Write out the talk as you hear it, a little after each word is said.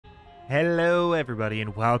Hello, everybody,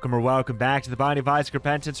 and welcome back to the Binding of Isaac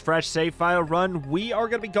Repentance Fresh Save File Run. We are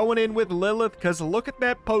going to be going in with Lilith, because look at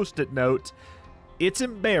that post-it note. It's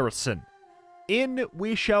embarrassing. In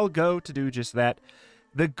we shall go to do just that.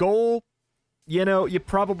 The goal, you know, you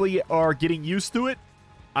probably are getting used to it.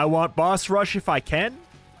 I want boss rush if I can.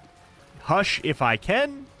 Hush if I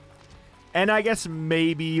can. And I guess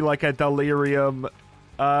maybe like a delirium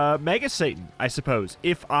mega Satan, I suppose.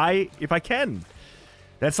 If I can.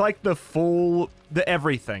 That's like the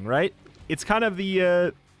everything, right? It's kind of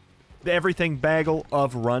the everything bagel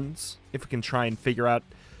of runs. If we can try and figure out,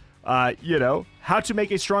 you know, how to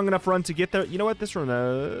make a strong enough run to get there. You know what? This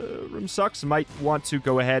room sucks. Might want to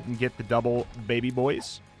go ahead and get the double baby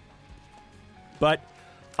boys. But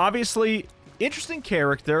obviously, interesting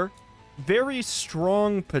character. Very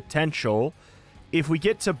strong potential. If we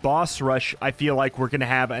get to boss rush, I feel like we're going to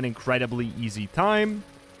have an incredibly easy time.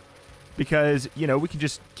 Because, you know, we can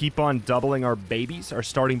just keep on doubling our babies, our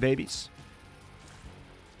starting babies.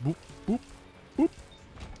 Boop, boop,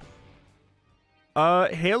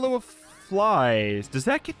 boop. Halo of Flies. Does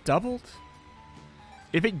that get doubled?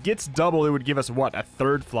 If it gets doubled, it would give us, what, a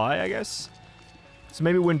third fly, I guess? So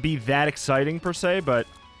maybe it wouldn't be that exciting, per se, but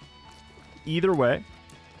either way.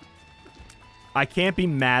 I can't be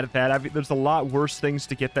mad at that. There's a lot worse things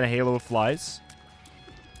to get than a Halo of Flies.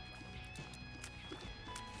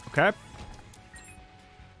 Okay.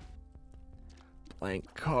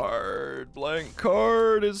 Blank card. Blank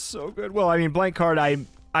card is so good. Well, I mean, blank card,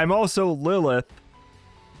 I'm also Lilith.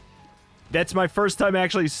 That's my first time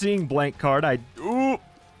actually seeing blank card. I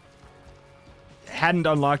hadn't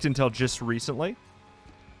unlocked until just recently.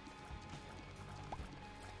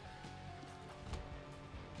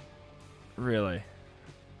 Really?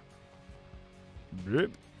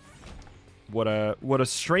 What a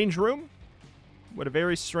strange room. What a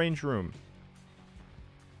very strange room.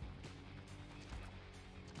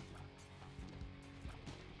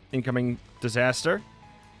 Incoming disaster.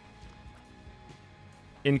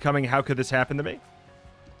 Incoming, how could this happen to me?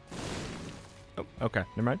 Oh, okay,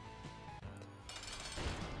 never mind.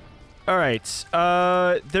 Alright,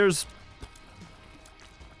 there's...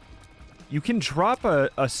 You can drop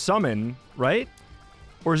a summon, right?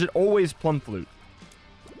 Or is it always Plum Flute?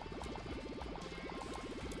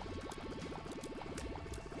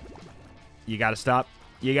 You gotta stop.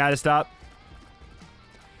 You gotta stop.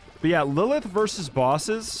 But yeah, Lilith versus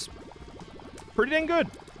bosses, pretty dang good.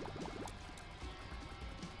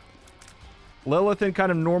 Lilith in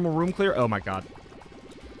kind of normal room clear. Oh my god.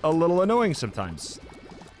 A little annoying sometimes.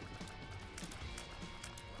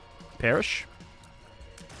 Perish.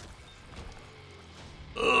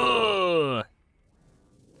 Ugh.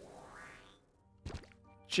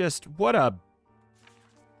 Just what a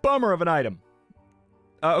bummer of an item.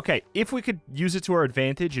 Okay, if we could use it to our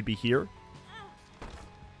advantage, it'd be here.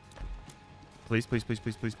 Please, please, please,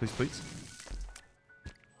 please, please, please, please.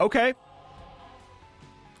 Okay.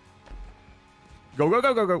 Go, go,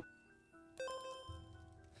 go, go, go.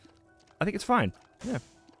 I think it's fine. Yeah.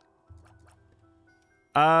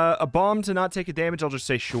 A bomb to not take a damage, I'll just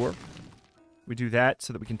say sure. We do that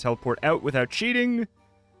so that we can teleport out without cheating.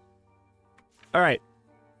 Alright.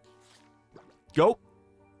 Go.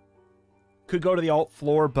 Could go to the alt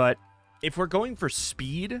floor, but if we're going for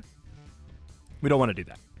speed, we don't want to do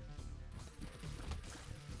that.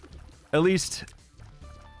 At least,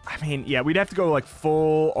 I mean, yeah, we'd have to go like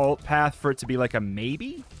full alt path for it to be like a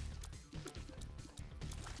maybe.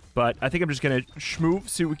 But I think I'm just going to schmoove,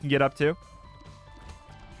 see what we can get up to.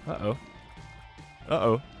 Uh-oh.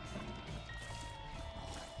 Uh-oh.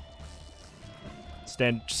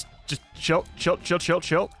 Stand, just chill, chill, chill, chill,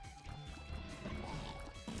 chill.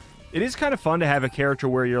 It is kind of fun to have a character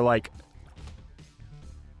where you're like,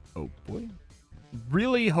 oh boy,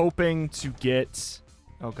 really hoping to get,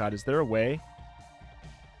 oh god, is there a way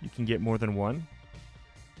you can get more than one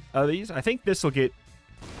of these? I think this will get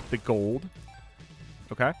the gold.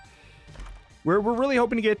 Okay. We're really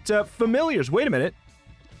hoping to get familiars. Wait a minute.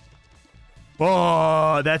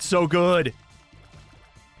 Oh, that's so good.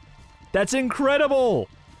 That's incredible.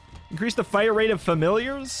 Increase the fire rate of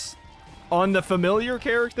familiars? On the familiar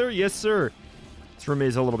character? Yes, sir. This room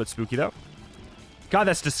is a little bit spooky, though. God,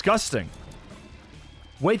 that's disgusting.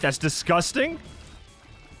 Wait, that's disgusting?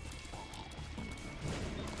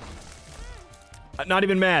 Not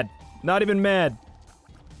even mad. Not even mad.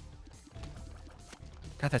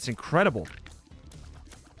 God, that's incredible.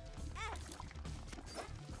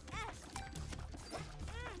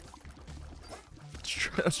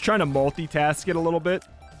 I was trying to multitask it a little bit.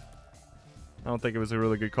 I don't think it was a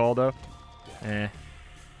really good call, though.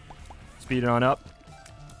 Speed it on up.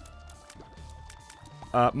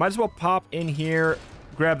 Might as well pop in here,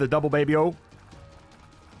 grab the double baby-o.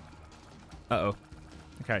 Uh-oh.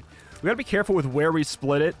 Okay. We gotta be careful with where we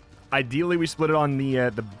split it. Ideally, we split it on the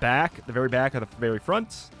back, the very back of the very front.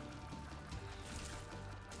 It's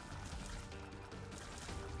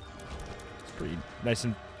pretty nice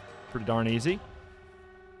and pretty darn easy.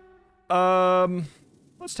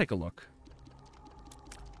 Let's take a look.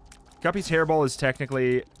 Guppy's hairball is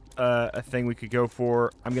technically a thing we could go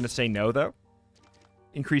for. I'm gonna say no, though.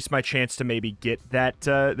 Increase my chance to maybe get that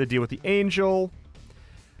the deal with the angel.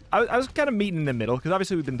 I was kind of meeting in the middle because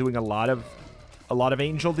obviously we've been doing a lot of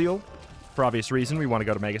angel deal for obvious reason. We want to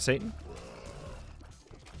go to Mega Satan.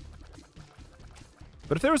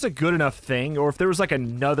 But if there was a good enough thing, or if there was like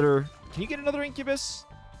another, can you get another incubus?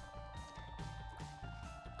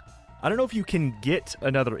 I don't know if you can get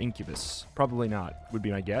another incubus. Probably not, would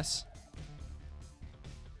be my guess.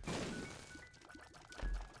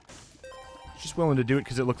 Just willing to do it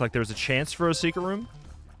because it looked like there was a chance for a secret room.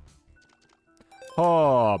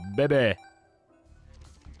 Oh, baby.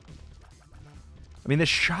 I mean, the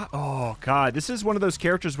shop... Oh, God. This is one of those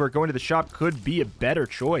characters where going to the shop could be a better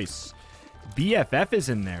choice. BFF is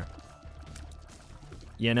in there.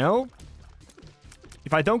 You know?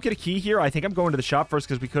 If I don't get a key here, I think I'm going to the shop first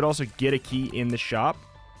because we could also get a key in the shop.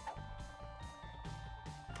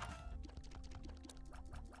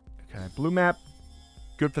 Okay, blue map.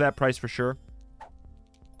 Good for that price for sure.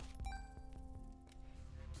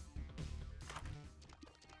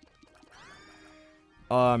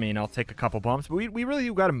 I mean, I'll take a couple bumps, but we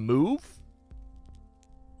really got to move.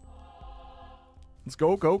 Let's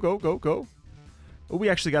go, go, go, go, go. Oh, we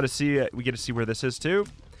actually got to see. We get to see where this is too.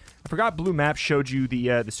 I forgot blue map showed you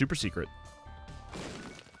the super secret.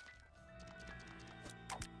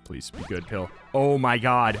 Please be good pill. Oh my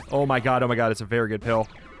god. Oh my god. Oh my god. It's a very good pill.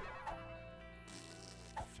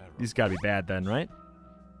 These gotta be bad then, right?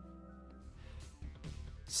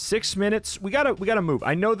 6 minutes. We gotta move.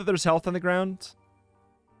 I know that there's health on the ground.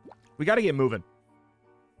 We gotta get moving.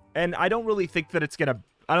 And I don't really think that it's gonna...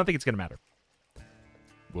 I don't think it's gonna matter.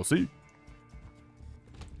 We'll see.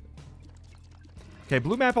 Okay,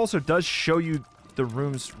 blue map also does show you the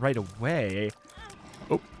rooms right away.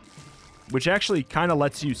 Oh. Which actually kind of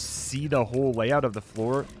lets you see the whole layout of the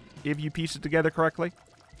floor if you piece it together correctly.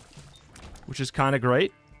 Which is kind of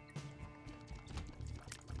great.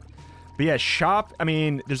 But yeah, shop, I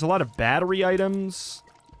mean, there's a lot of battery items.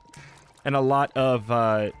 And a lot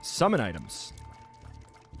of summon items.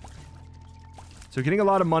 So getting a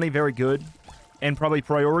lot of money, very good. And probably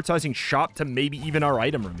prioritizing shop to maybe even our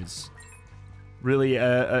item room is really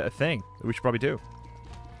a thing that we should probably do.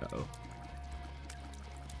 Uh-oh.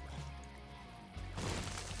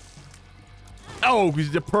 Oh,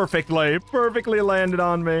 he's the perfect lay. Perfectly landed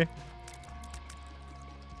on me.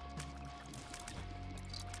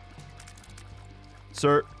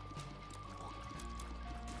 Sir.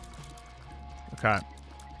 Okay.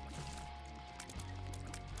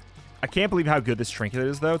 I can't believe how good this trinket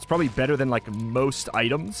is, though. It's probably better than, like, most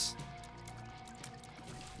items.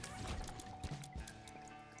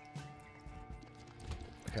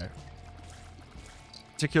 Okay.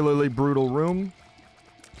 Particularly brutal room.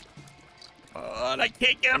 And I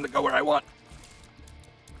can't get him to go where I want.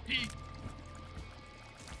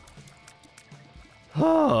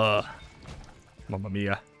 Mamma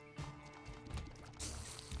mia.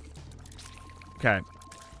 Okay.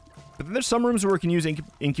 But then there's some rooms where we can use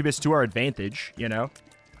Incubus to our advantage, you know?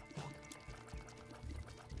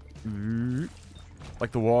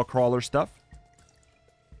 Like the wall crawler stuff.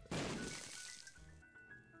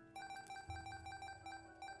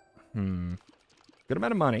 Good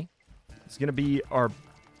amount of money. It's gonna be our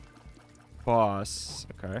boss.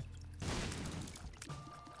 Okay.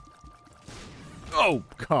 Oh,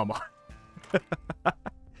 come on.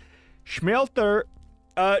 Schmelter.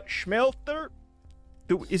 Schmelter.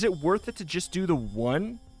 Is it worth it to just do the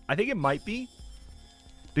one? I think it might be.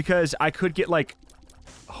 Because I could get, like,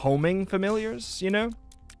 homing familiars, you know?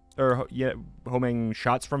 Or, yeah, homing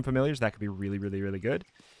shots from familiars. That could be really, really, really good.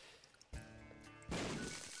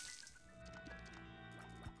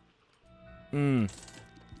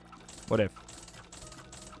 What if?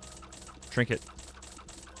 Trinket.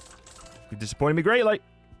 You disappointed me greatly.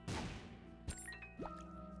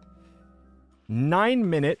 9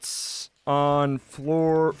 minutes on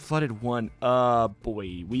floor flooded 1.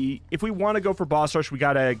 Boy, if we want to go for boss rush, we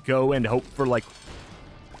gotta go and hope for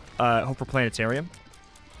planetarium,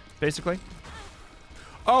 basically.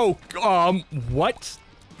 Oh, what?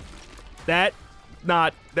 That's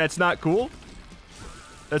not cool.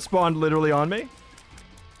 That spawned literally on me.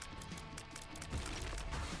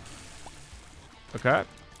 Okay.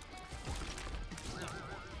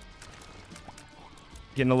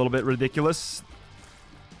 getting a little bit ridiculous.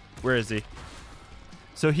 Where is he?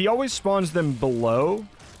 So he always spawns them below.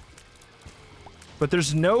 But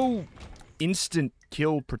there's no instant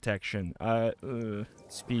kill protection.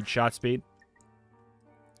 Speed, shot speed.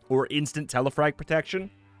 Or instant telefrag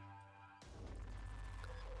protection.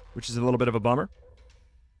 Which is a little bit of a bummer.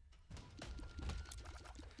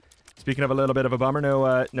 Speaking of a little bit of a bummer,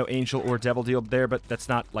 no angel or devil deal there, but that's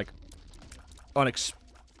not, like,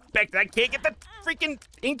 unexpected. I can't get the freaking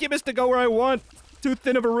incubus to go where I want. Too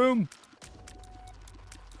thin of a room.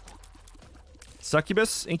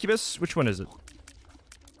 Succubus? Incubus? Which one is it?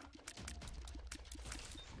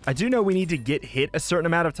 I do know we need to get hit a certain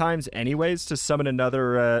amount of times anyways to summon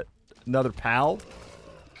another pal.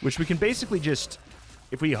 Which we can basically just,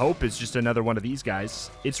 if we hope it's just another one of these guys.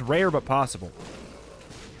 It's rare but possible.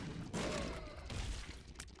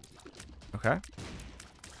 Okay.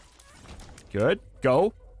 Good.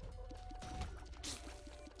 Go.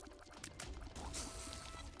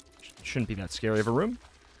 Shouldn't be that scary of a room.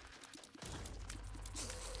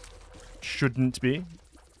 Shouldn't be.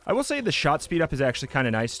 I will say the shot speed up is actually kind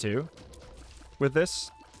of nice too. With this.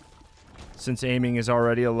 Since aiming is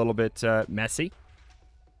already a little bit messy.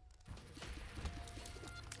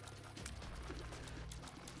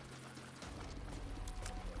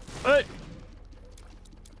 Hey!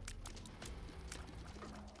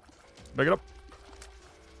 Back it up.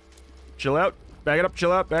 Chill out. Back it up,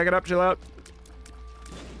 chill out, back it up, chill out.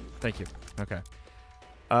 Thank you. Okay.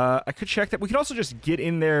 I could check that. We could also just get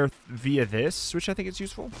in there via this, which I think is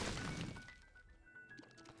useful.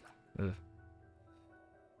 Ugh.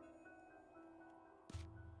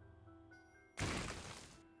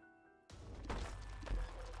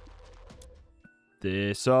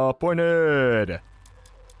 Disappointed.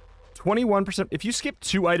 21%. If you skip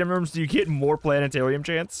 2 item rooms, do you get more planetarium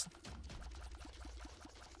chance?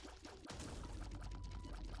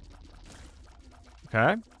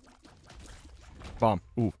 Okay. Bomb.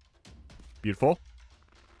 Ooh. Beautiful.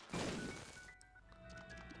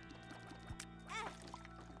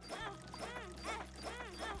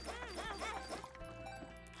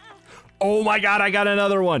 Oh my god, I got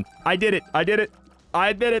another one. I did it. I did it.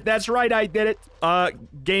 I did it. That's right, I did it.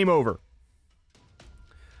 Game over.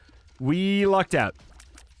 We lucked out.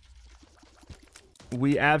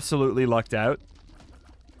 We absolutely lucked out.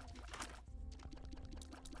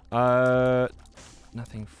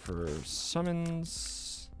 Nothing for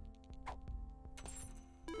summons.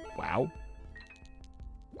 Wow.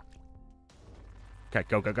 Okay,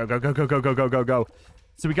 go, go, go, go, go, go, go, go, go, go, go.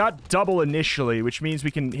 So we got double initially, which means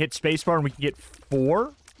we can hit spacebar and we can get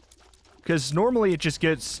 4. Because normally it just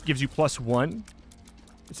gives you +1.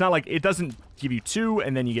 It's not like it doesn't give you 2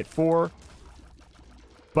 and then you get 4.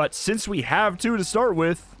 But since we have 2 to start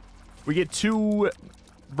with, we get 2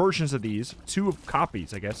 versions of these. 2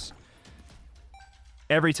 copies, I guess.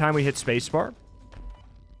 Every time we hit spacebar.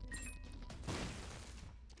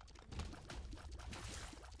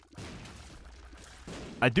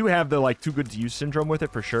 I do have the, like, too good to use syndrome with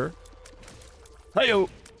it for sure. Hey-o!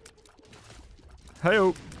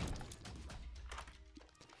 Hey-o!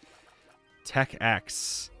 Tech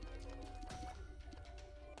X.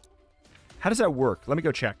 How does that work? Let me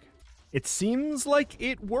go check. It seems like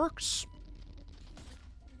it works.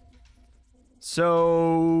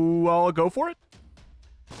 So, I'll go for it.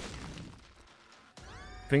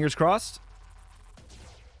 Fingers crossed.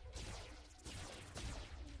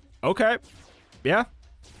 Okay. Yeah.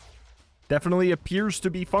 Definitely appears to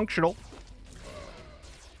be functional.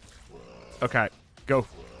 Okay. Go.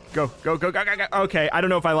 Go, go, go, go, go, go. Okay, I don't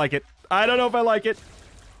know if I like it. I don't know if I like it.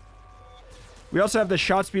 We also have the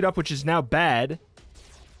shot speed up, which is now bad.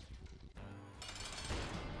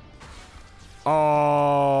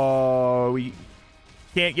 Oh, we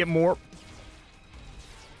can't get more.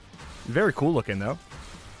 Very cool looking, though.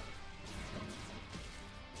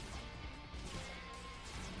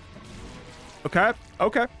 Okay,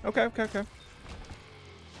 okay, okay, okay, okay.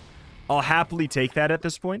 I'll happily take that at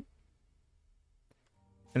this point.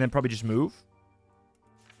 And then probably just move.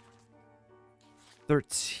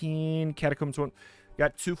 13, Catacombs 1.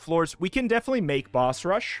 Got 2 floors. We can definitely make boss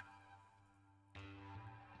rush.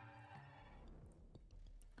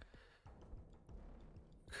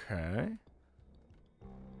 Okay.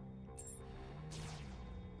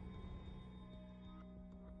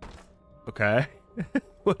 Okay.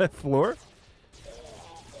 What floor?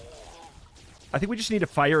 I think we just need to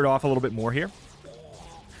fire it off a little bit more here.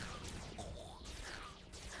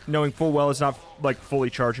 Knowing full well it's not, like, fully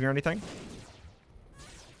charging or anything.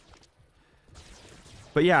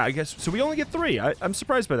 But yeah, I guess... So we only get 3. I'm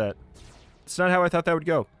surprised by that. It's not how I thought that would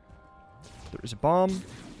go. There's a bomb.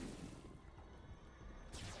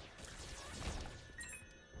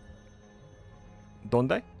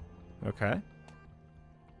 Donde? Okay.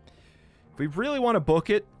 If we really want to book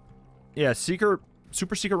it, yeah, super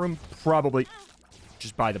secret room, probably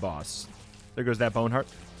just buy the boss. There goes that bone heart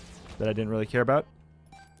that I didn't really care about.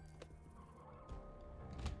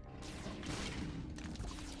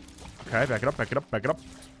 Okay, back it up, back it up, back it up.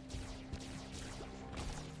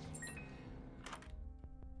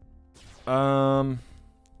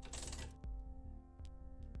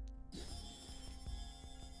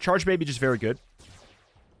 Charge Baby, just very good.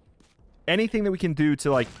 Anything that we can do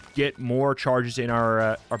to, like, get more charges in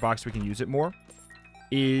our box, we can use it more,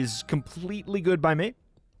 is completely good by me.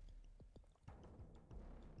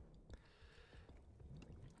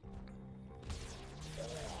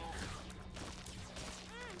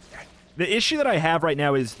 The issue that I have right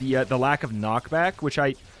now is the lack of knockback, which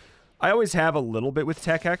I always have a little bit with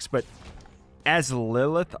Tech X, but as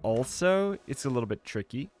Lilith also, it's a little bit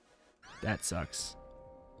tricky. That sucks.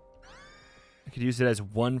 I could use it as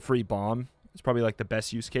one free bomb. It's probably like the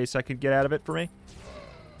best use case I could get out of it for me.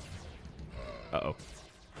 Uh-oh.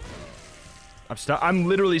 I'm stuck. I'm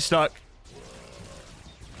literally stuck.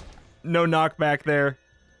 No knockback there.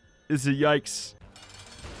 This is a yikes.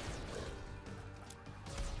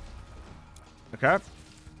 Okay.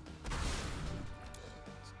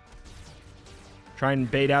 Try and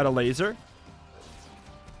bait out a laser.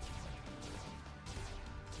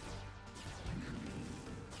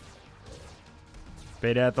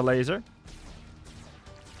 Bait out the laser.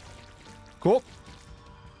 Cool.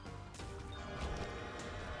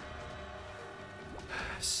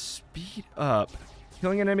 Speed up.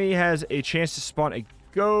 Killing an enemy has a chance to spawn a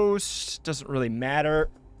ghost. Doesn't really matter.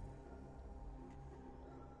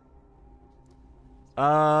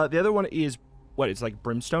 The other one is, what, it's like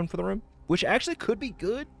brimstone for the room? Which actually could be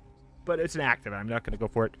good, but it's an active. I'm not going to go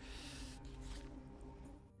for it.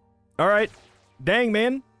 Alright. Dang,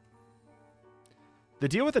 man. The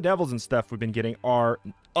deal with the devils and stuff we've been getting are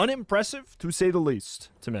unimpressive, to say the least,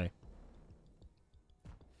 to me.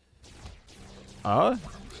 Why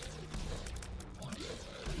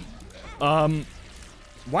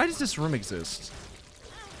does this room exist?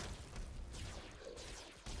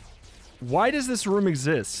 Why does this room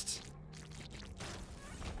exist?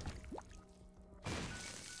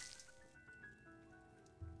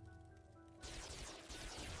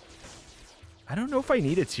 I don't know if I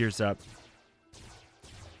need a Tears Up.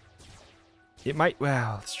 It might...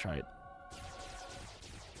 Well, let's try it.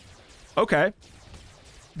 Okay.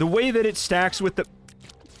 The way that it stacks with the...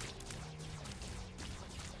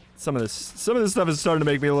 Some of this stuff is starting to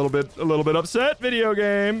make me a little bit upset, video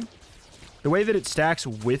game. The way that it stacks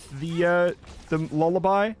with the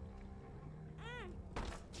lullaby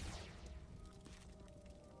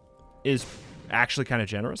is actually kind of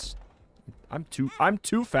generous. I'm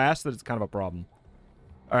too fast that it's kind of a problem.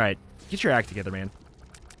 All right, get your act together, man.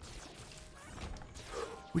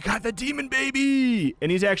 We got the demon baby, and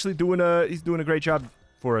he's actually doing a great job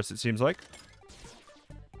for us. It seems like.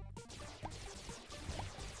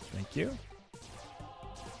 Thank you.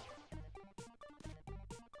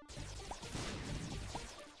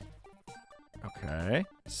 Okay,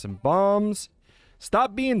 some bombs.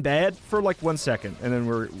 Stop being bad for like 1 second, and then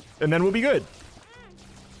we'll be good.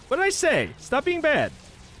 What did I say? Stop being bad.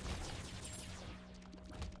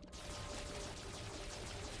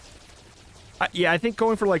 Yeah, I think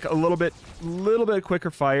going for like a little bit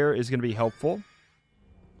quicker fire is going to be helpful.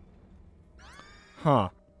 Huh.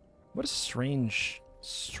 What a strange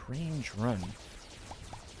run.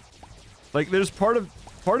 Like, there's part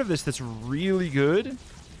of this that's really good.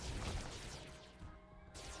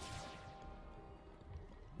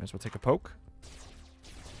 Might as well take a poke.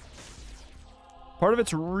 Part of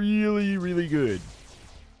it's really, really good.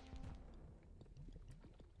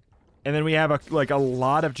 And then we have a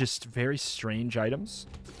lot of just very strange items.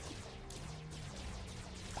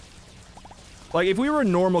 Like, if we were a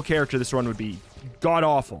normal character, this run would be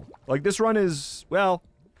god-awful. Like, this run is, well,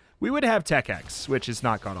 we would have Tech X, which is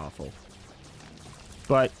not god-awful.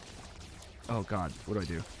 But, oh god, what do I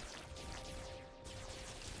do?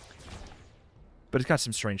 But it's got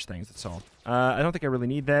some strange things, that's all. I don't think I really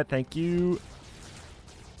need that, thank you.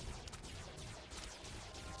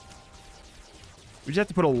 We just have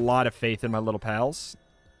to put a lot of faith in my little pals.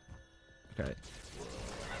 Okay.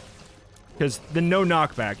 Because the no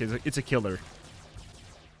knockback it's a killer.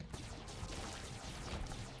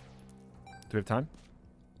 Do we have time?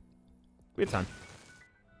 We have time.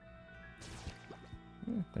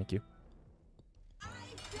 Thank you.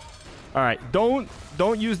 All right, don't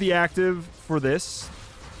use the active for this,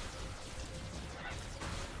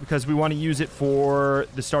 because we want to use it for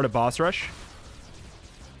the start of boss rush.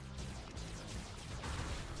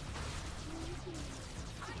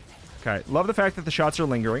 Okay, love the fact that the shots are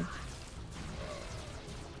lingering.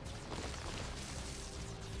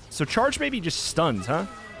 So charge maybe just stuns, huh?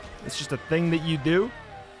 It's just a thing that you do.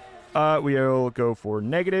 We'll go for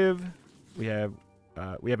negative. We have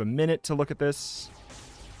a minute to look at this.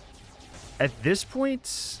 At this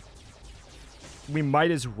point, we might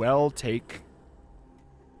as well take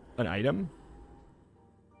an item.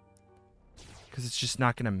 Because it's just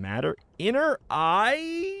not going to matter. Inner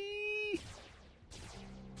Eye?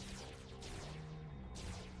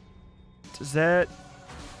 Does that...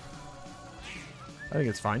 I think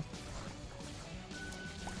it's fine.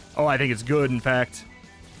 Oh, I think it's good, in fact.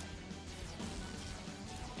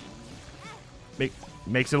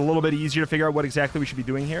 Makes it a little bit easier to figure out what exactly we should be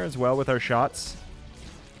doing here as well with our shots.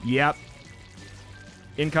 Yep.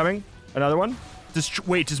 Incoming. Another one.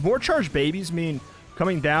 Wait, does more charged babies mean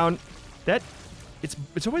coming down? That...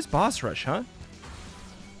 It's always boss rush, huh?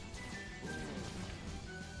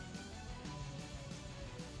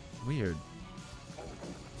 Weird.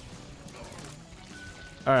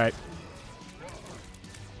 Alright.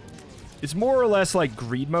 It's more or less like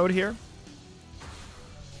greed mode here.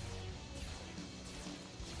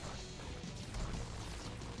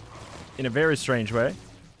 In a very strange way.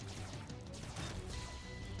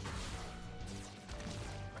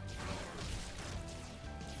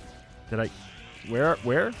 Did I...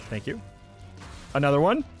 Where? Thank you. Another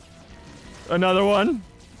one. Another one.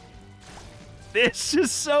 This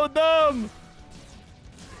is so dumb.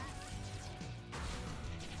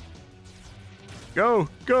 Go,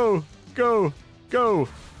 go, go, go,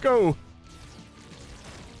 go.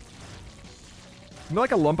 Maybe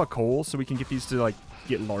like a lump of coal so we can get these to like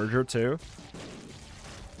get larger too.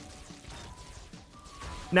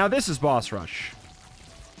 Now this is boss rush.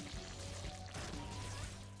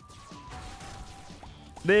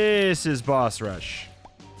 This is boss rush.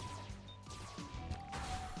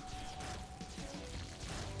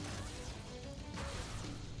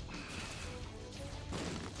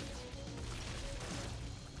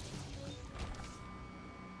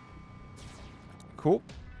 Cool.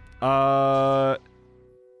 Oh,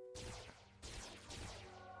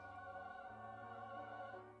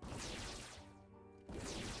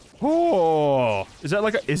 is that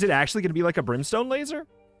like is it actually going to be like a brimstone laser?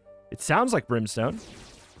 It sounds like brimstone.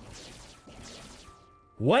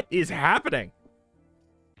 What is happening?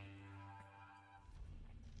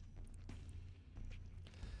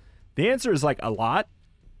 The answer is like a lot.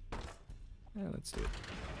 Yeah, let's do it.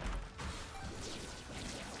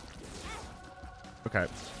 Okay.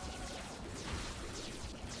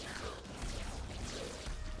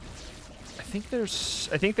 I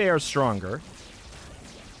think they are stronger.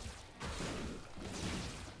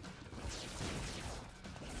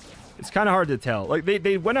 It's kind of hard to tell. Like,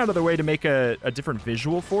 they went out of their way to make a different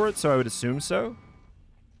visual for it, so I would assume so.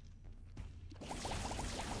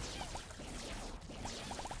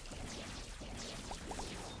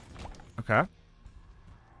 Okay.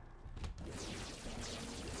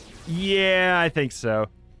 Yeah, I think so.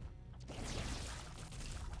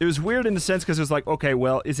 It was weird in the sense because it was like, okay,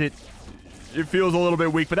 well, is it... It feels a little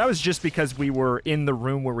bit weak, but that was just because we were in the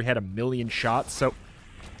room where we had 1,000,000 shots, so...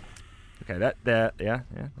 Okay, yeah,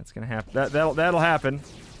 that's gonna happen. That'll happen.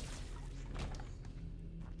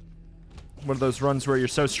 One of those runs where you're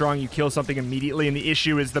so strong you kill something immediately, and the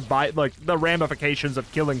issue is the ramifications of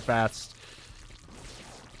killing fast.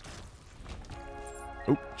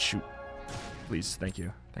 Oh, shoot. Please, thank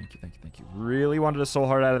you. Thank you. Really wanted a soul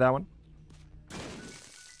heart out of that one.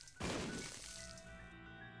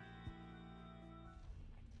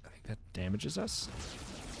 I think that damages us.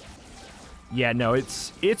 Yeah, no,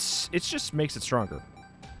 it's just makes it stronger.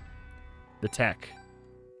 The tech.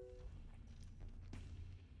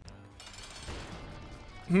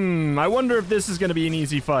 I wonder if this is going to be an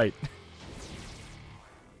easy fight.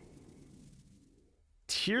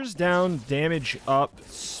 Tears down, damage up,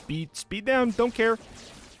 speed down, don't care.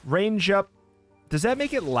 Range up. Does that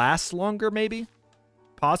make it last longer, maybe?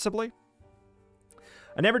 Possibly.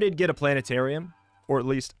 I never did get a planetarium, or at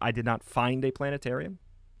least I did not find a planetarium.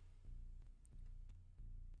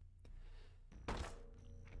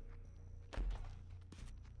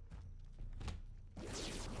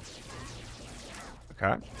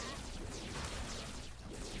 Okay.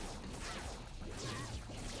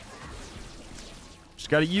 Just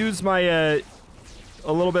got to use my, a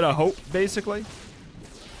little bit of hope, basically.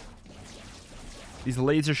 These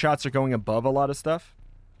laser shots are going above a lot of stuff.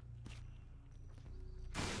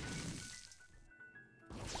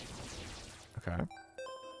 Okay.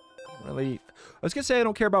 Really, I was going to say I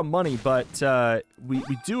don't care about money, but we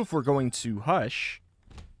do if we're going to Hush.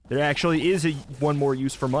 There actually is one more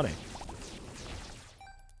use for money.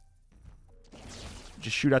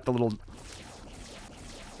 just shoot at the little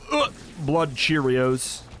blood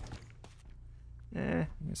Cheerios. I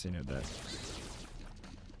guess I know that.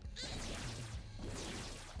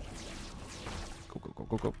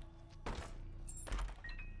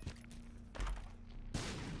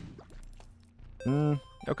 Go.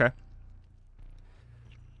 Okay.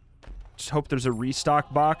 Just hope there's a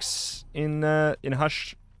restock box in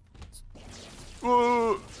Hush.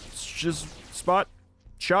 It's just spot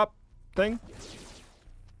shop thing.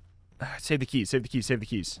 Save the keys.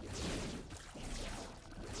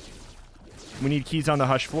 We need keys on the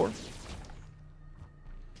Hush floor. We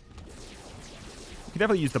can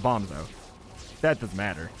definitely use the bombs though. That doesn't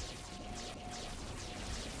matter.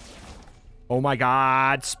 Oh my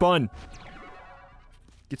god, spun.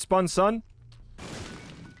 Get spun, son.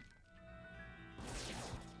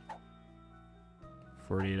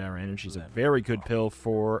 48-hour energy is a very good pill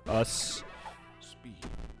for us. Speed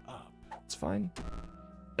up. It's fine.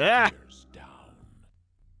 Ah! Down.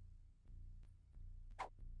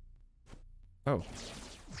 Oh.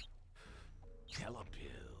 Telepill.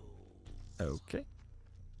 Okay.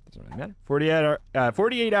 Doesn't really matter.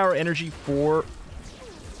 48-hour energy for...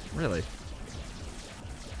 Really?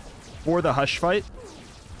 For the Hush fight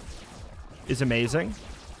is amazing.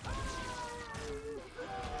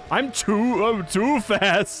 I'm too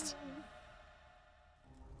fast.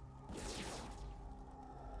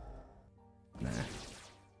 Nah.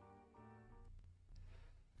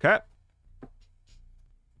 Okay.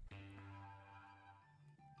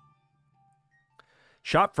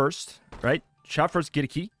 Shop first, right? Shop first, get a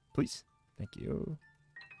key, please. Thank you.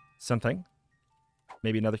 Something.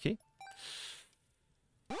 Maybe another key.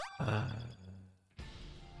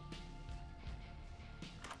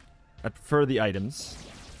 I prefer the items.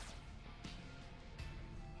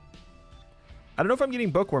 I don't know if I'm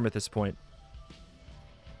getting Bookworm at this point.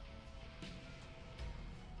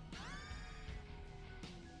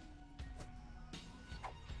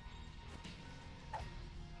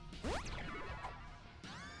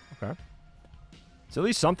 Okay. It's at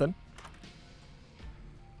least something.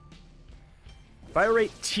 Fire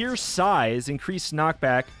rate, tier size, increase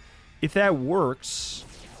knockback. If that works,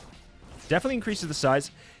 definitely increases the size.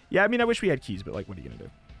 Yeah, I mean, I wish we had keys, but like, what are you gonna do?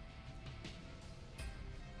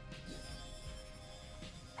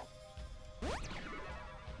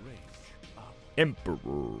 Emperor.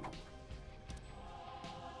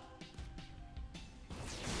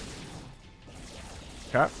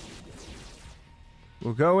 Okay.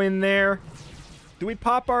 We'll go in there. Do we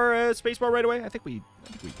pop our spacebar right away? I think we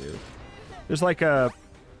do. There's like a...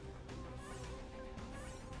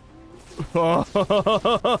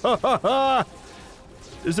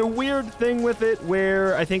 There's a weird thing with it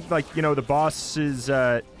where I think, like, you know, the boss's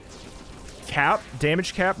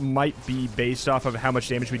damage cap might be based off of how much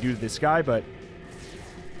damage we do to this guy, but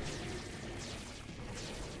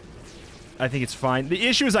I think it's fine. The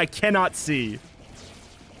issue is I cannot see.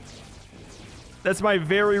 That's my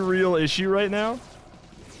very real issue right now.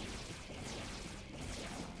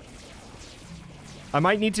 I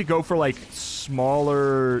might need to go for, like,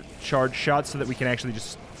 smaller charge shots so that we can actually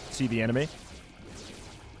just see the enemy.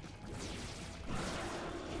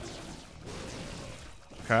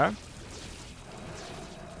 Okay.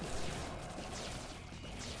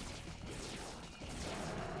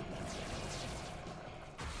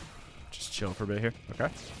 Just chill for a bit here. Okay.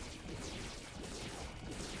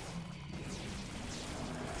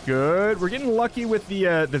 Good. We're getting lucky with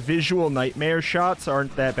the visual nightmare shots.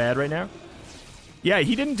 Aren't that bad right now. Yeah,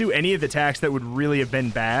 he didn't do any of the attacks that would really have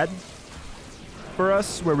been bad for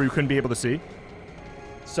us, where we couldn't be able to see.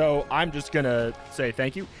 So I'm just gonna say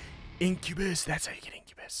thank you. Incubus, that's how you get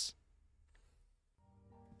Incubus.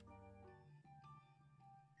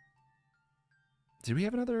 Do we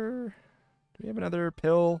have another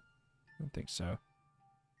pill? I don't think so.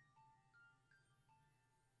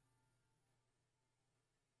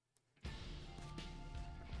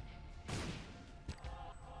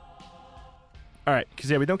 All right, because,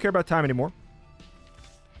 yeah, we don't care about time anymore.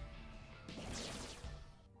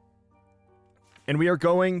 And we are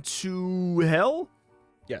going to hell?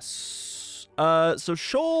 Yes. So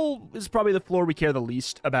Shoal is probably the floor we care the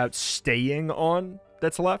least about staying on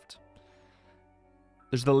that's left.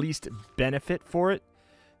 There's the least benefit for it.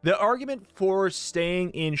 The argument for staying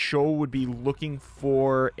in Shoal would be looking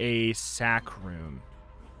for a sack room,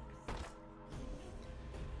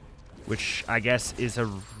 which I guess is a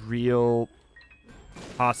real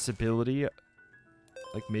possibility.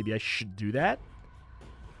 Like, maybe I should do that.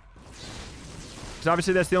 Because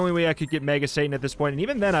obviously that's the only way I could get Mega Satan at this point. And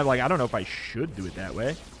even then, I'm like, I don't know if I should do it that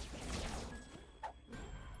way.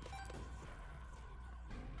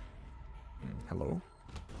 Hello?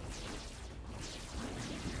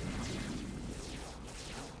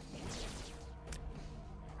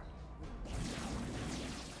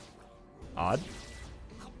 Odd.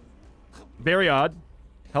 Very odd.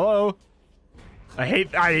 Hello. I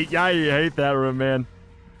hate that room, man.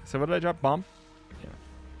 So what did I drop? Bomb? Yeah.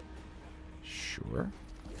 Sure.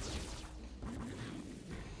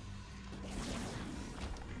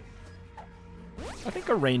 I think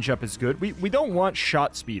a range up is good. We don't want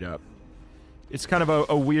shot speed up. It's kind of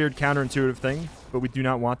a weird counterintuitive thing, but we do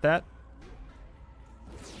not want that.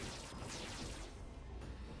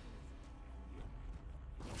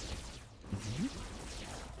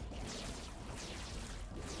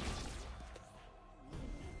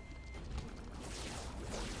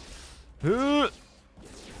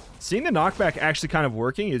 Seeing the knockback actually kind of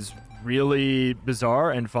working is really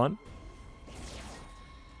bizarre and fun.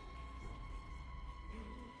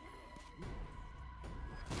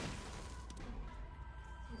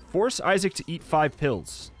 Force Isaac to eat 5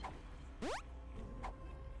 pills.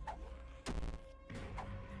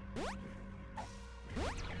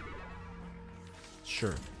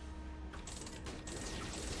 Sure.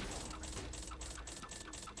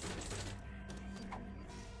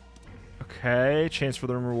 Okay, chance for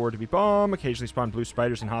the room reward to be bomb. Occasionally spawn blue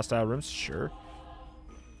spiders in hostile rooms. Sure.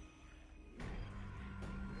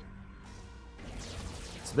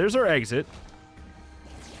 So there's our exit.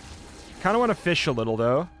 Kind of want to fish a little,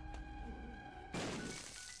 though.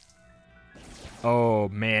 Oh,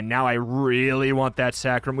 man. Now I really want that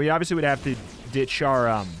sacrum. We obviously would have to ditch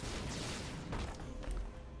our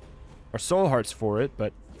soul hearts for it,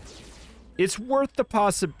 but it's worth the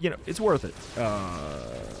it's worth it.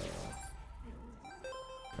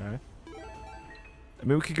 Okay. I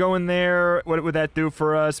mean, we could go in there. What would that do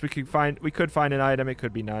for us? We could find an item. It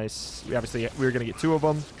could be nice. We were gonna get 2 of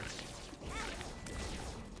them.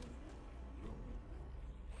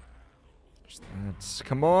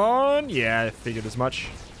 Come on. Yeah, I figured as much.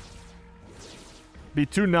 Be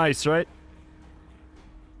too nice, right?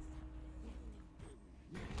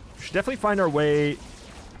 We should definitely find our way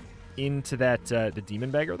into that the demon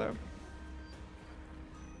beggar, though.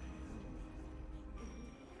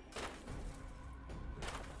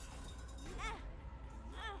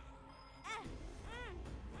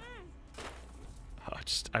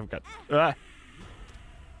 I've got...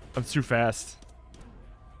 I'm too fast.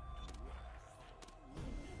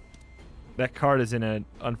 That card is in an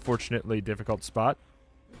unfortunately difficult spot.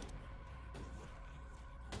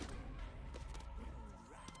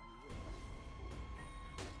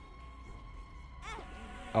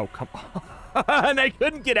 Oh, come on. I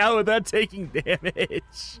couldn't get out without taking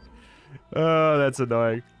damage. Oh, that's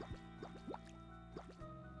annoying.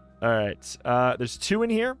 Alright. There's 2 in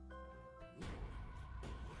here.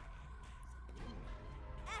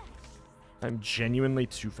 I'm genuinely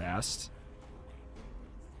too fast.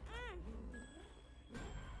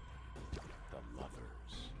 The mothers.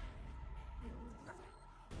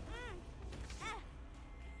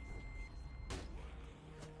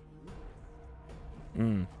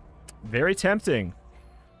 Very tempting.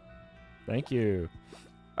 Thank you.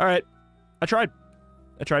 All right. I tried.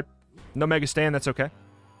 No mega stand. That's okay.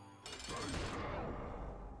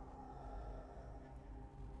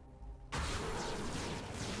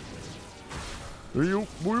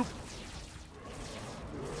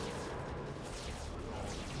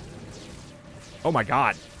 Oh my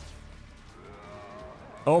god.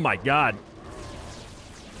 Oh my god.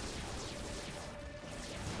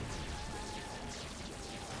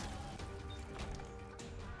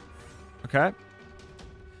 Okay.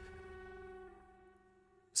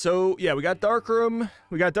 So, yeah, we got Dark Room.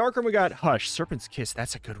 We got Hush. Serpent's Kiss.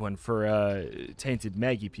 That's a good one for Tainted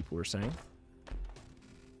Maggie, people were saying.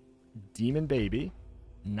 Demon Baby.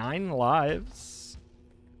 9 lives.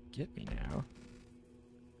 Get Me Now.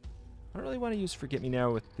 I don't really want to use Forget Me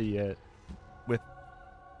Now with the,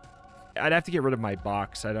 I'd have to get rid of my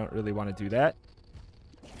box. I don't really want to do that.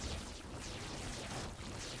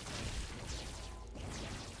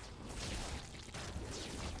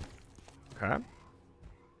 Okay.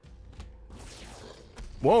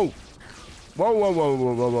 Whoa.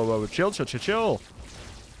 Whoa. Chill.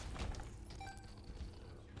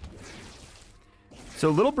 So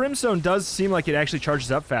Little Brimstone does seem like it actually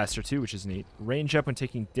charges up faster too, which is neat. Range up when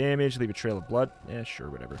taking damage, leave a trail of blood. Yeah, sure,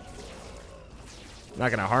 whatever. Not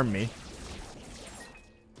gonna harm me.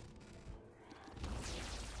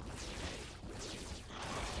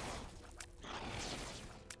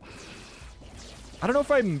 I don't know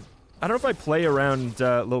if I play around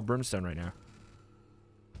Little Brimstone right now.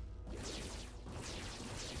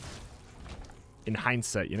 In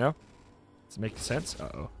hindsight, you know? Does it make sense?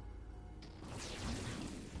 Uh-oh.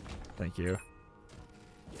 Thank you.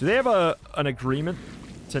 Do they have an agreement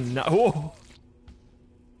to not... Oh!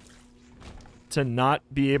 to not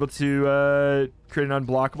be able to create an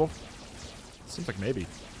unblockable? Seems like maybe.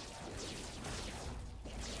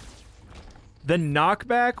 The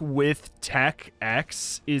knockback with Tech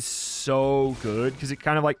X is so good because it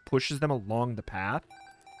kind of like pushes them along the path,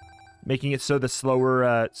 making it so the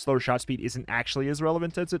slower shot speed isn't actually as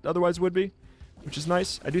relevant as it otherwise would be, which is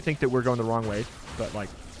nice. I do think that we're going the wrong way, but like,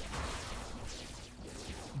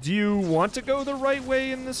 do you want to go the right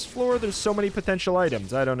way in this floor? There's so many potential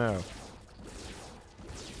items. I don't know.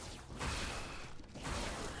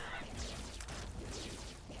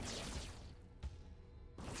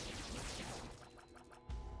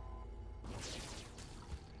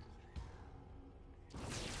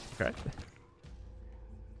 Okay.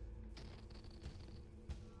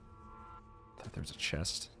 Thought there was a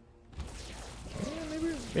chest.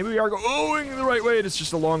 Maybe we are going the right way, and it's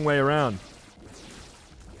just a long way around.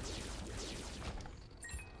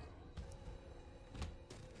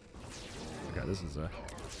 Okay, this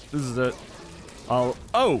is a. Oh,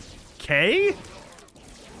 okay.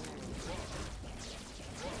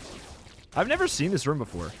 I've never seen this room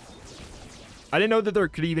before. I didn't know that there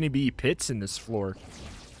could even be pits in this floor.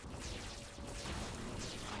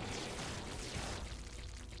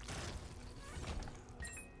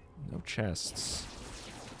 No chests.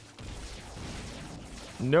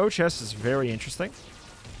 No chests is very interesting.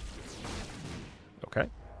 Okay.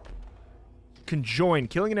 Conjoin.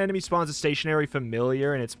 Killing an enemy spawns a stationary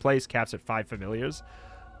familiar in its place, caps at 5 familiars.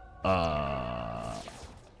 I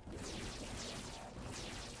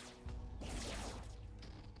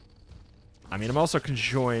mean, I'm also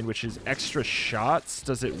conjoined, which is extra shots.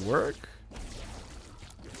 Does it work?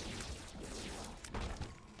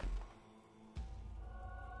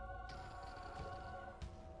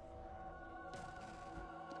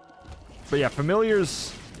 But yeah,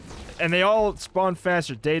 familiars, and they all spawn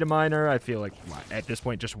faster. Data miner, I feel like, at this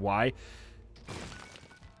point, just why?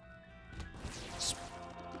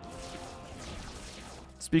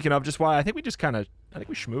 Speaking of just why, I think we just kind of, I think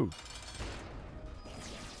we schmoo.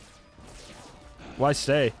 Why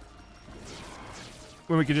stay?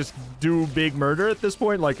 When we could just do big murder at this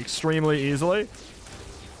point, like, extremely easily?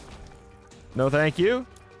 No thank you.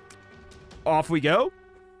 Off we go.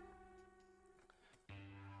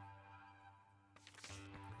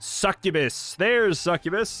 Succubus. There's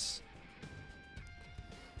Succubus.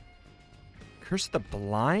 Curse the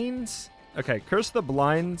Blinds? Okay, Curse the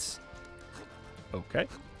Blinds. Okay.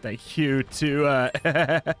 Thank you to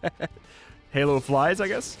Halo Flies, I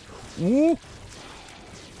guess. Woo!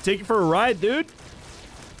 Take it for a ride, dude.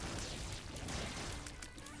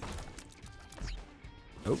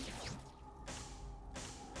 Oh.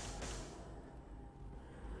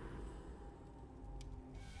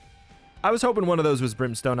 I was hoping one of those was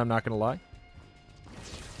Brimstone, I'm not gonna lie.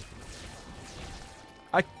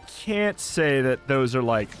 I can't say that those are,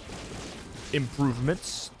 like,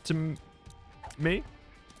 improvements to me.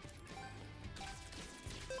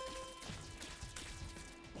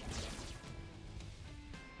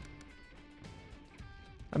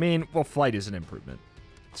 I mean, well, flight is an improvement.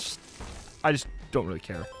 I just don't really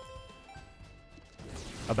care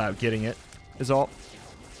about getting it, is all.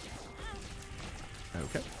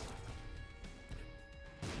 Okay.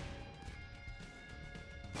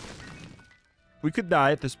 We could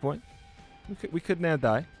die at this point. We could now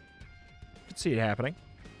die. Could see it happening.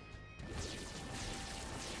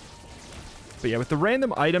 But yeah, with the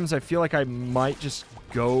random items, I feel like I might just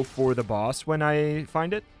go for the boss when I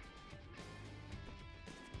find it.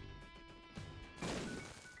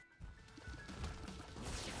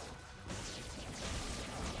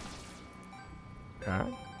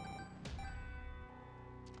 Okay.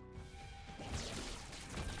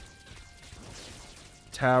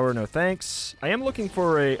 Tower, no thanks. I am looking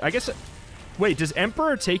for a... I guess... Wait, does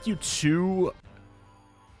Emperor take you to...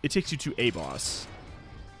 It takes you to a boss.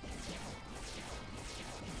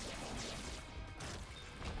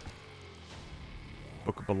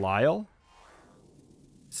 Book of Belial.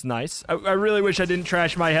 It's nice. I really wish I didn't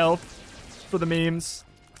trash my health for the memes.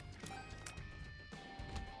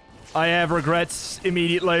 I have regrets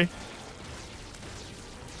immediately.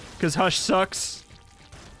 Because Hush sucks.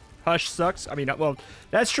 Hush sucks. I mean, well,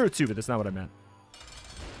 that's true too, but that's not what I meant.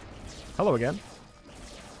 Hello again.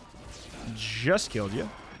 Just killed you.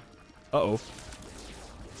 Uh-oh.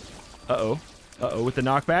 Uh-oh. Uh-oh. With the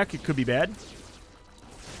knockback, it could be bad.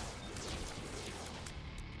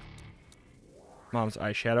 Mom's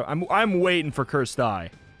eyeshadow. I'm waiting for Cursed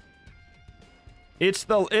Eye. It's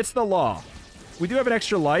the law. We do have an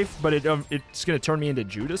extra life, but it's gonna turn me into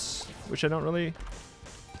Judas, which I don't really.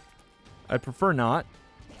 I prefer not.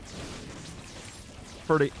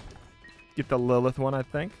 Prefer to get the Lilith one, I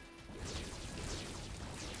think.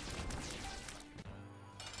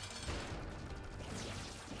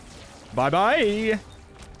 Bye-bye.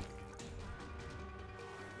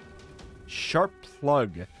 Sharp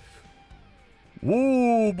plug.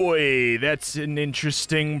 Ooh, boy. That's an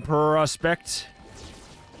interesting prospect.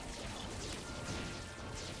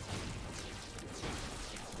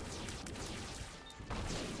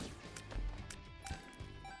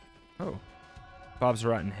 Oh. Bob's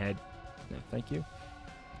rotten head. No, thank you.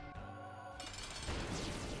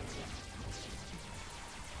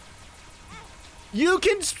 You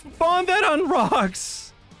can spawn that on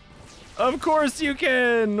rocks! Of course you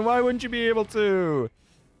can! Why wouldn't you be able to?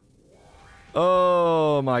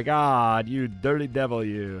 Oh my god, you dirty devil,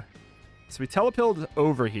 you. So we telepilled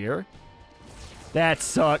over here. That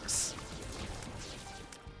sucks.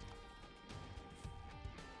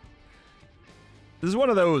 This is one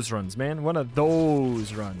of those runs, man. One of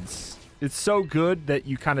those runs. It's so good that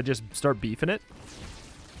you kind of just start beefing it.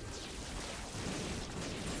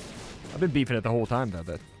 I've been beefing it the whole time, though.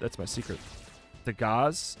 That's my secret. The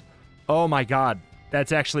gauze. Oh, my God.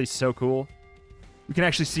 That's actually so cool. We can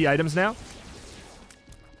actually see items now.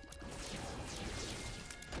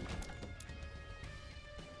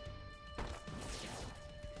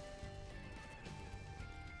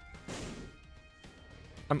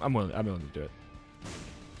 I'm willing to do it.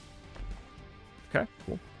 Okay,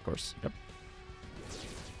 cool. Of course. Yep.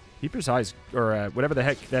 Keeper's eyes, or whatever the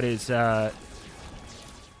heck that is.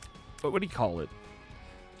 What do you call it?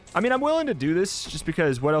 I mean, I'm willing to do this just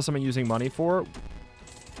because what else am I using money for?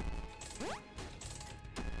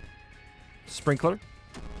 Sprinkler.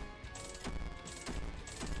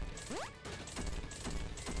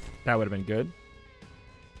 That would have been good.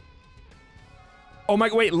 Oh my,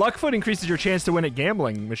 wait, Luckfoot increases your chance to win at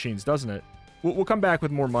gambling machines, doesn't it? We'll come back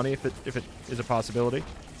with more money if it is a possibility.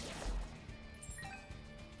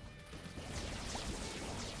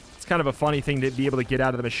 It's kind of a funny thing to be able to get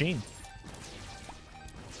out of the machine.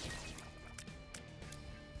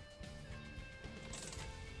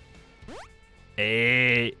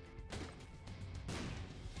 Hey.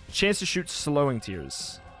 Chance to shoot slowing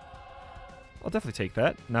tears. I'll definitely take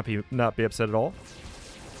that. Not be upset at all.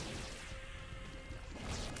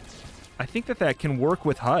 I think that can work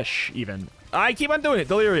with Hush, even. I keep on doing it.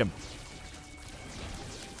 Delirium.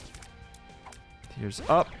 Tears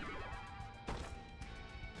up.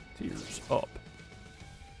 Tears up.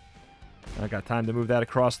 I got time to move that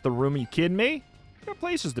across the room. Are you kidding me? I got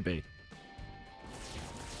places to be.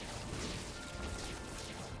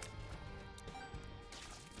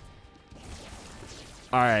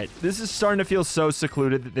 All right. This is starting to feel so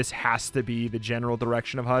secluded that this has to be the general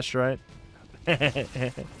direction of Hush, right?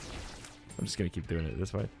 I'm just going to keep doing it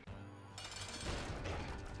this way.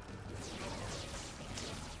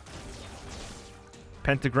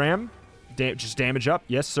 Pentagram. Just damage up.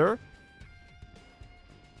 Yes, sir.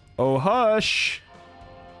 Oh, Hush.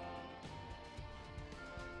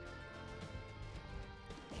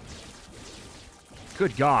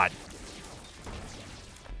 Good God.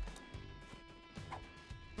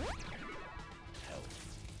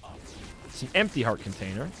 It's an empty heart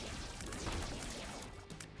container.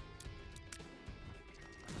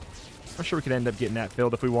 I'm sure we could end up getting that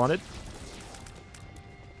filled if we wanted.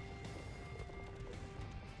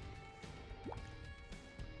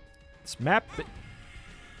 This map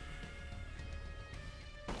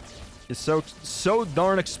is so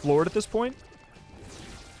darn explored at this point.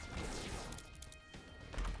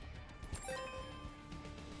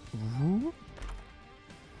 Ooh.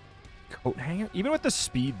 Coat hanger? Even with the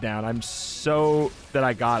speed down, I'm so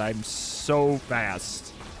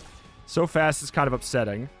fast. So fast, it's kind of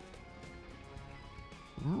upsetting.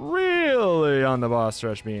 Really on the boss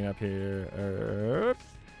rush being up here.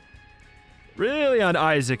 Really on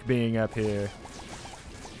Isaac being up here.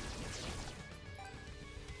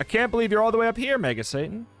 I can't believe you're all the way up here, Mega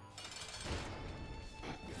Satan.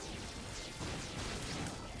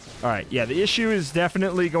 Alright, yeah, the issue is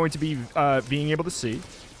definitely going to be being able to see.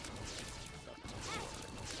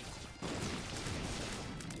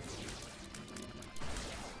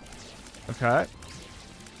 Okay.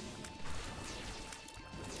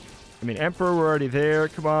 I mean, Emperor, we're already there.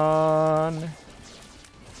 Come on.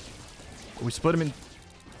 We split him in.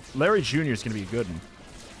 Larry Jr. is going to be a good one.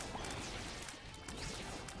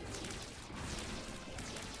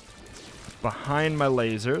 Behind my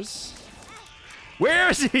lasers. Where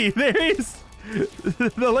is he? There he is. The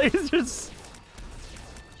lasers.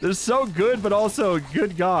 They're so good, but also,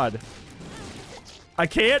 good God. I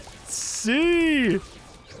can't see.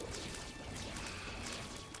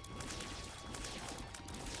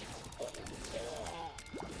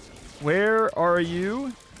 Where are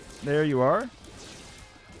you? There you are.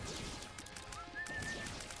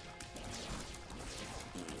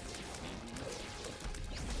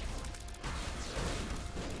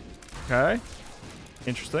 Okay.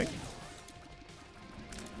 Interesting.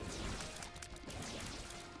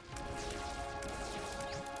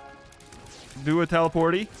 Do a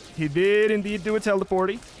teleporty. He did indeed do a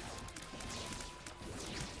teleporty.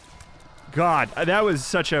 God, that was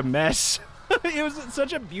such a mess. It was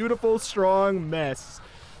such a beautiful, strong mess.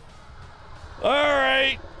 All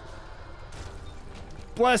right.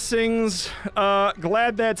 Blessings.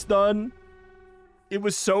 Glad that's done. It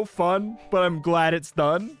was so fun, but I'm glad it's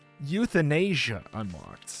done. Euthanasia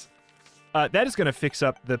unlocked. That is going to fix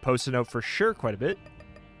up the post-it note for sure quite a bit.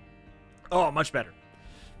 Oh, much better.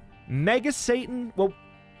 Mega Satan. Well,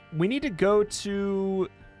 we need to go to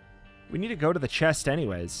the chest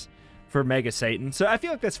anyways for Mega Satan. So I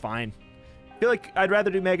feel like that's fine. I feel like I'd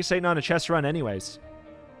rather do Mega Satan on a chest run anyways.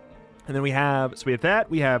 And then we have that.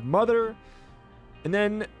 We have Mother. And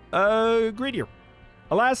then Greedier.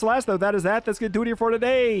 Alas, though, that is that. That's going to do it here for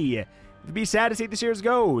today. If you'd be sad to see this year's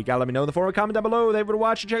go, you gotta let me know in the forum, comment down below. Thank you for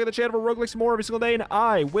watching. Check out the channel for roguelikes more every single day, and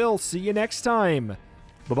I will see you next time.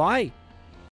 Bye-bye.